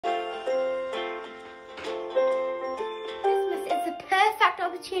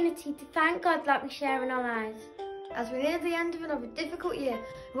opportunity to thank God that we share in our lives. As we near the end of another difficult year,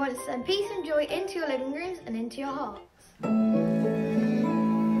 we want to send peace and joy into your living rooms and into your hearts.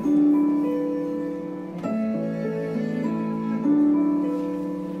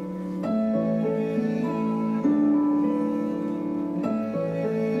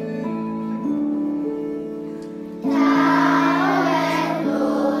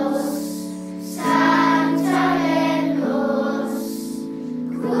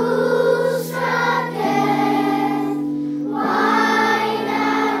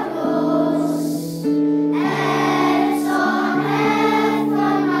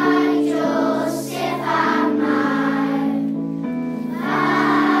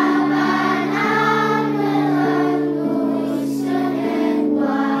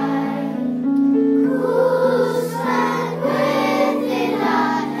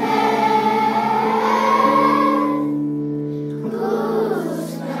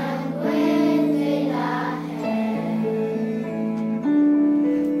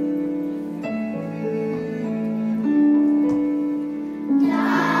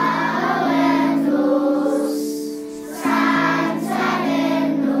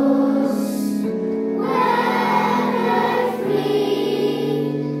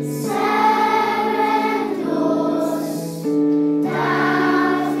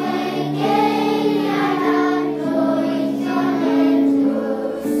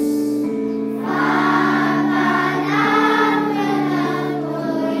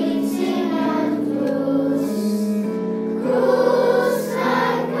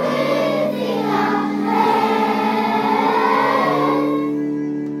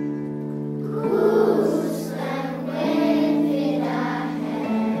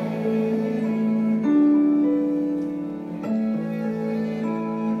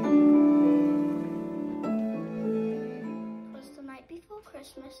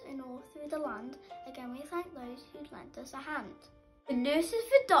 Christmas and all through the land. Again, we thank those who lent us a hand. The nurses,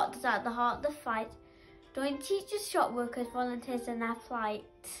 the doctors at the heart of the fight, joined teachers, shop workers, volunteers in their plight.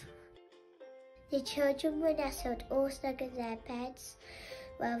 The children were nestled all snug in their beds,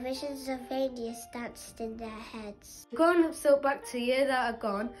 while visions of reindeers danced in their heads. Grown-ups thought back to years that are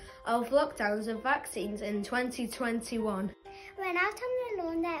gone, of lockdowns and vaccines in 2021. When out on the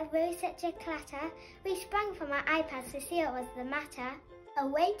lawn there rose such a clatter, we sprang from our iPads to see what was the matter.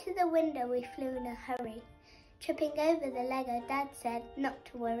 Away to the window we flew in a hurry, tripping over the Lego Dad said not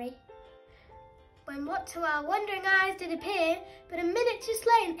to worry. When what to our wondering eyes did appear but a miniature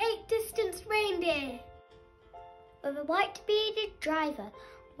sleigh and 8 distant reindeer. With a white bearded driver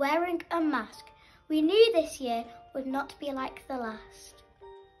wearing a mask, we knew this year would not be like the last.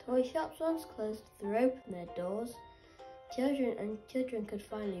 Toy shops once closed threw open their doors. Children could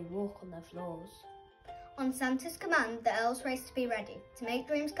finally walk on their floors. On Santa's command, the elves raced to be ready to make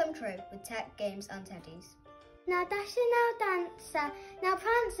dreams come true with tech, games and teddies. Now Dasher, now Dancer, now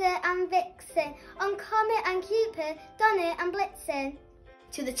Prancer and Vixen, on Comet and Cupid, Donner and Blitzen.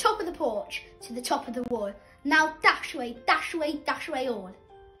 To the top of the porch, to the top of the wall, now dash away, dash away, dash away all.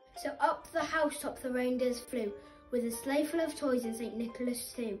 So up the housetop the reindeers flew, with a sleigh full of toys and St.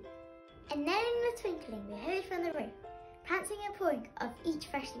 Nicholas too. And then in a twinkling we heard from the roof, prancing and pawing of each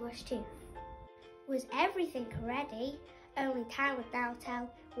freshly washed tooth. Was everything ready? Only time would now tell.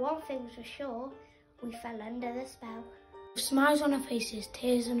 One thing was for sure, we fell under the spell. With smiles on our faces,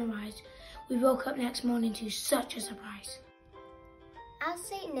 tears in our eyes, we woke up next morning to such a surprise. As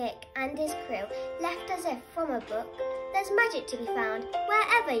St. Nick and his crew left as if from a book, there's magic to be found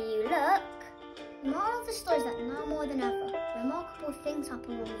wherever you look. The moral of the story is that now more than ever, remarkable things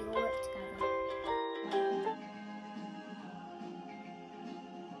happen when we all work together.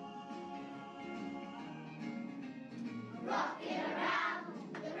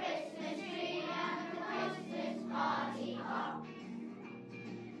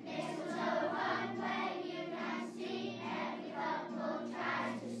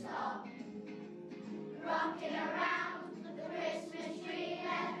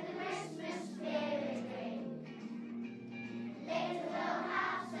 Little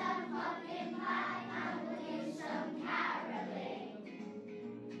house and pumpkin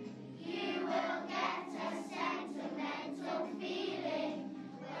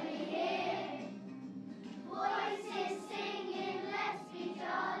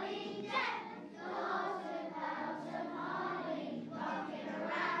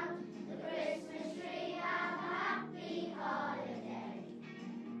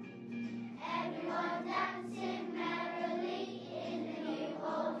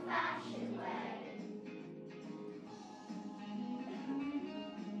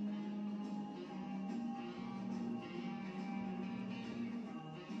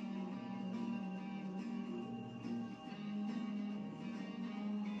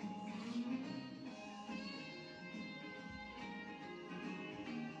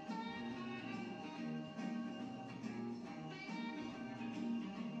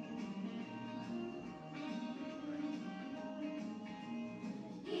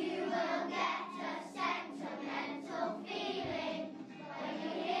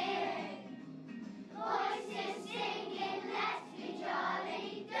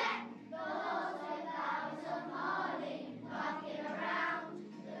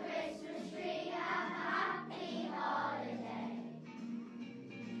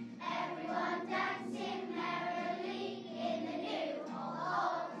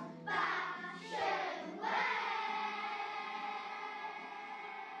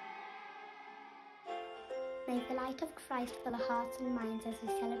May the light of Christ fill our hearts and minds as we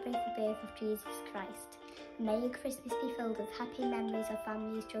celebrate the birth of Jesus Christ. May your Christmas be filled with happy memories of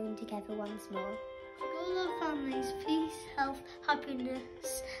families joined together once more. For all our families, peace, health,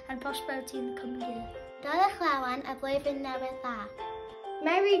 happiness and prosperity in the coming year. Diolch lawan a blwyddyn newydd dda.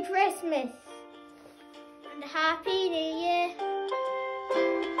 Merry Christmas! And a Happy New Year!